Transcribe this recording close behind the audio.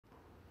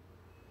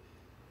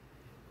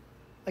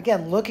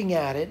again, looking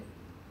at it,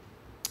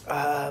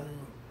 um,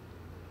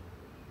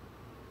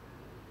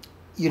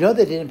 you know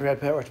they didn't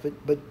prepare parts,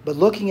 but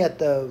looking at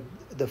the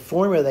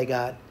formula they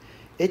got,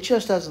 it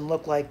just doesn't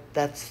look like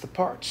that's the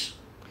parts.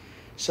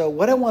 So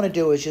what I want to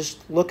do is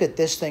just look at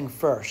this thing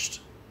first.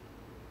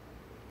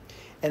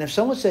 And if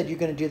someone said you're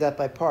going to do that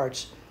by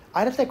parts,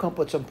 I'd have to come up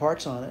with some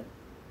parts on it.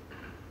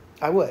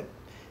 I would.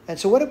 And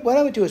so what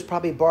I would do is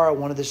probably borrow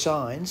one of the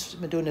signs.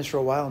 I've been doing this for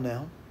a while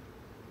now.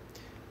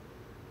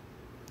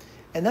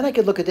 And then I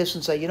could look at this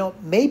and say,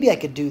 maybe I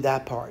could do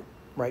that part,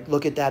 right?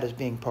 Look at that as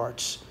being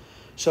parts.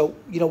 So,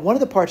 one of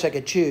the parts I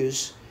could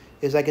choose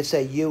is I could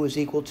say u is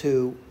equal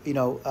to,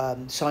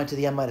 sine to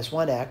the n minus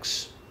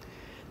 1x.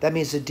 That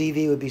means the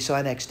dv would be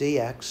sine x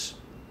dx.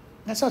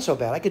 That's not so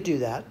bad. I could do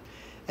that.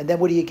 And then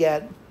what do you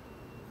get?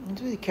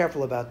 Be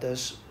careful about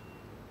this.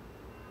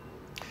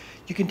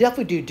 You can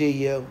definitely do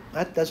du.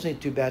 That doesn't seem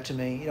too bad to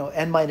me.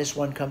 N minus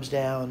 1 comes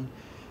down.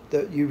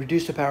 You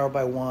reduce the power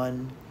by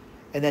 1,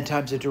 and then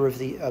times the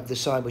derivative of the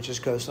sine, which is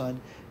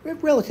cosine.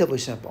 Relatively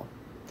simple,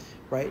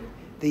 right?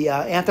 The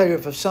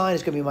antiderivative of sine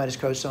is going to be minus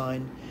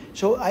cosine.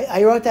 So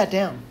I wrote that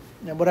down.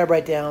 And what I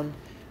write down,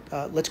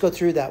 let's go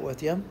through that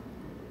with you.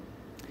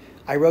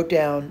 I wrote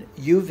down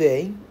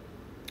uv.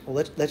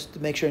 Well, let's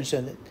make sure and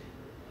send it.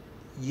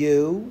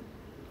 U,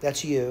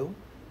 that's u,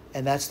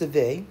 and that's the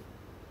v.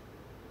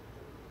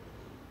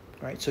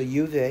 All right, so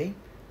uv.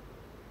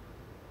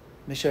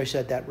 Make sure I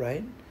said that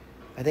right.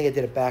 I think I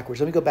did it backwards.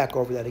 Let me go back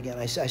over that again.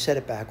 I said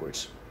it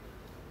backwards.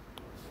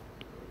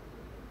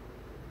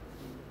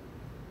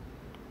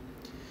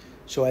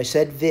 So I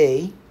said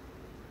v,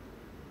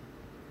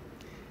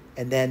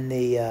 and then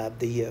the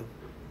u.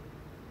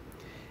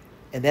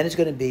 And then it's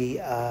going to be,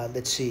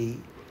 let's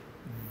see,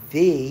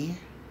 v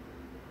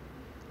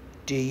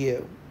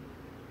du.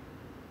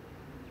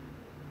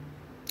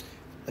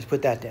 Let's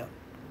put that down.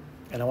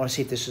 And I want to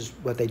see if this is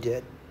what they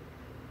did.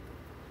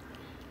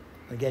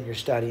 Again, you're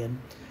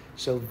studying.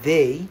 So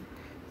v,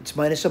 it's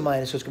minus a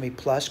minus, so it's going to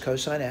be plus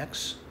cosine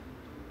x.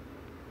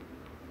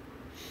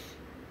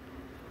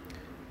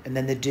 And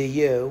then the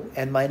du,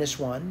 n minus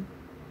 1,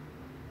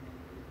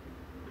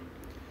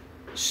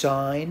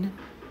 sine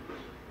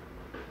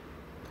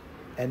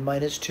n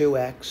minus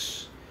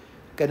 2x.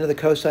 Got another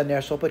cosine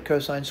there, so I'll put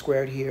cosine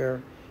squared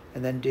here,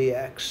 and then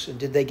dx. And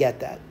did they get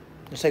that?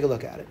 Let's take a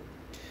look at it.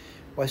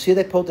 Well, I see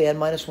they pulled the n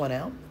minus 1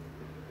 out.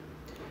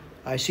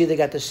 I see they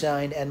got the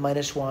sine n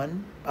minus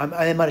 1,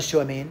 n minus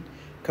 2, I mean,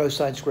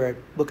 cosine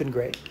squared, looking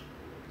great.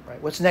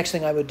 Right. What's the next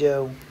thing I would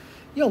do?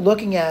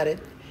 Looking at it,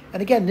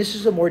 and again, this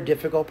is a more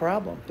difficult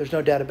problem. There's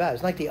no doubt about it.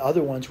 It's not like the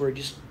other ones where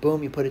just,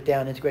 boom, you put it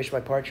down, integration by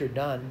parts, you're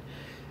done.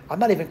 I'm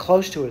not even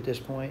close to it at this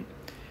point.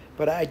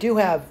 But I do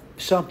have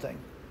something,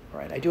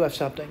 right? I do have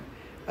something.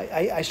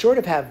 I sort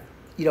of have,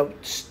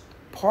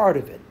 part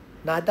of it.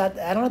 Not that,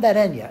 I don't have that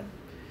n yet,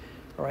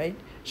 all right?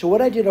 So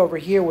what I did over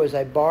here was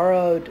I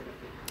borrowed,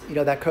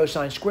 that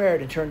cosine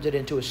squared and turned it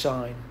into a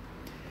sine.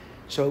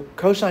 So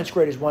cosine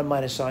squared is 1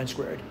 minus sine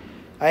squared.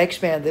 I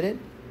expanded it.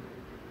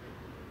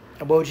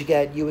 And what would you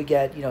get? You would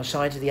get,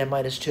 sine to the n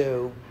minus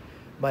 2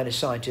 minus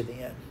sine to the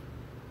n.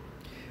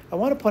 I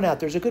want to point out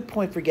there's a good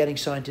point for getting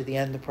sine to the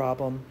n in the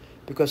problem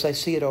because I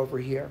see it over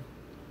here.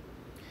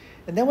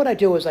 And then what I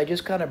do is I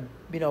just kind of,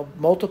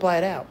 multiply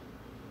it out,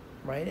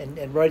 right?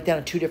 And write it down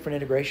in two different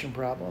integration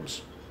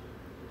problems.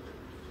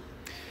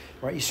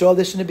 Right, you saw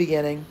this in the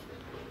beginning.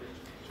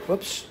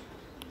 Whoops.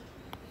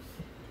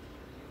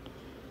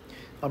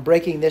 I'm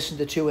breaking this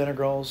into two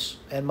integrals,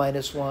 n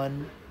minus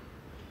 1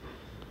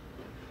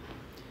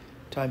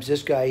 times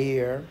this guy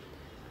here,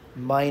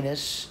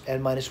 minus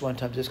n minus 1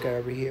 times this guy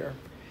over here.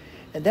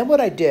 And then what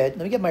I did,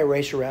 let me get my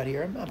eraser out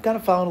here. I'm kind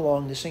of following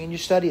along this thing, and you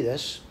study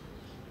this.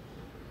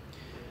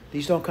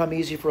 These don't come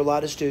easy for a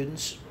lot of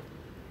students.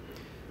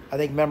 I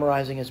think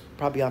memorizing is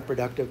probably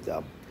unproductive,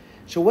 though.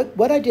 So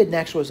what I did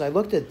next was I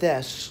looked at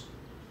this,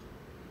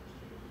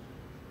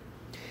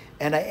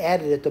 and I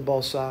added it to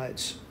both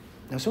sides.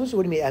 Now, someone said,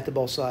 what do you mean add to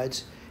both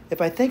sides?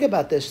 If I think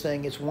about this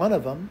thing, it's one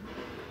of them.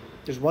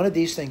 There's one of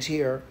these things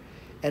here.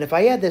 And if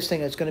I add this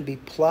thing, it's going to be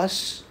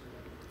plus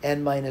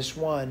n minus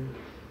 1,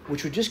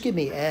 which would just give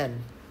me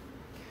n.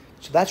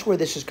 So that's where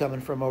this is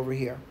coming from over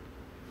here.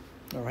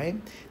 All right?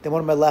 Then what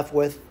am I left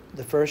with?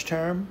 The first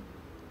term,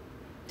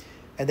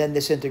 and then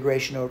this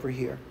integration over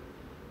here.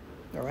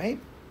 All right?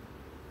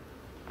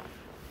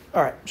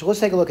 All right, so let's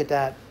take a look at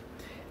that,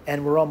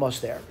 and we're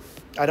almost there.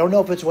 I don't know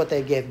if it's what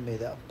they've given me,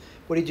 though.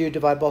 What do?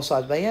 Divide both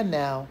sides by n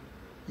now.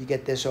 You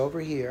get this over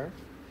here,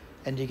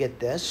 and you get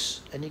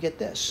this, and you get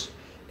this.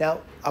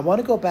 Now, I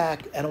want to go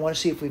back, and I want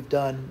to see if we've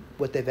done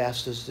what they've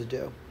asked us to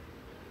do.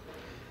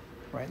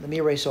 All right, let me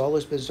erase all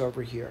this business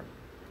over here.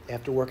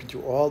 After working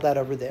through all that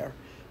over there,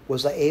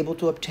 was I able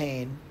to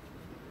obtain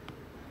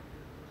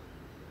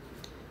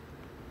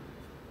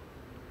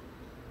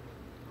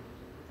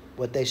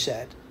what they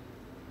said?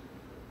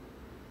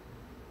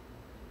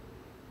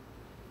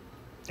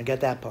 I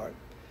get that part.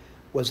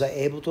 Was I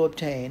able to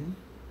obtain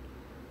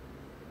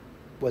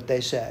what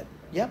they said?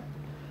 Yep.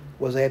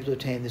 Was I able to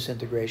obtain this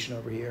integration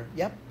over here?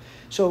 Yep.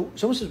 So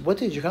someone says, what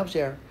did you come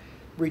there?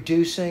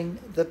 reducing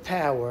the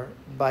power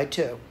by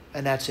 2,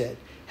 and that's it.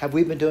 Have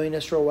we been doing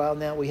this for a while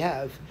now? We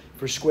have,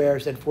 for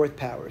squares and fourth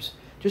powers.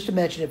 Just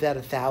imagine if that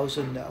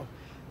 1,000, no.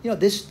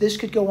 This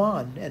could go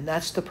on, and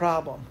that's the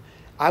problem.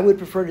 I would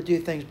prefer to do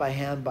things by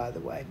hand, by the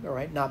way, all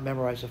right, not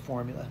memorize a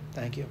formula.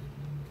 Thank you.